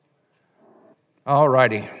All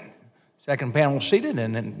righty. Second panel seated,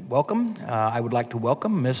 and welcome. I would like to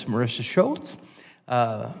welcome Ms. Marissa Schultz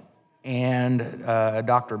and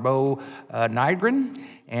Dr. Bo Nygren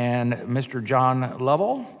and Mr. John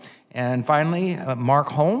Lovell. And finally, Mark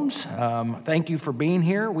Holmes. Thank you for being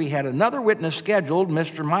here. We had another witness scheduled,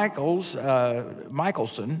 Mr.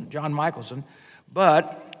 John Michelson,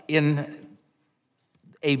 but in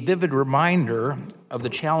a vivid reminder of the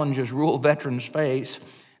challenges rural veterans face,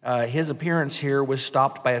 his appearance here was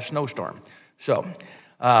stopped by a snowstorm. So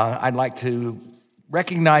I'd like to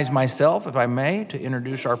recognize myself, if I may, to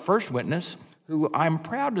introduce our first witness, who I'm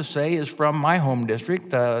proud to say is from my home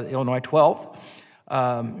district, Illinois 12th.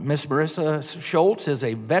 Ms. Marissa Schultz is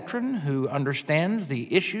a veteran who understands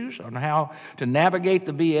the issues on how to navigate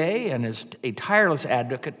the VA and is a tireless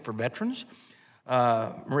advocate for veterans.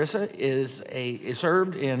 Marissa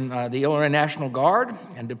served in the Illinois National Guard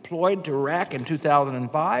and deployed to Iraq in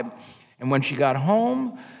 2005. And when she got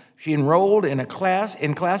home, she enrolled in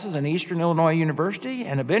classes in Eastern Illinois University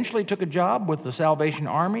and eventually took a job with the Salvation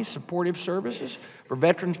Army Supportive Services for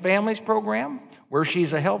Veterans Families program, where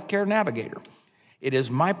she's a healthcare navigator. It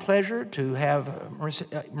is my pleasure to have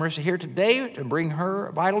Marissa here today to bring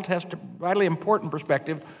her vitally important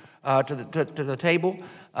perspective to the table.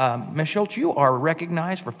 Ms. Schultz, you are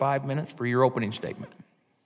recognized for 5 minutes for your opening statement.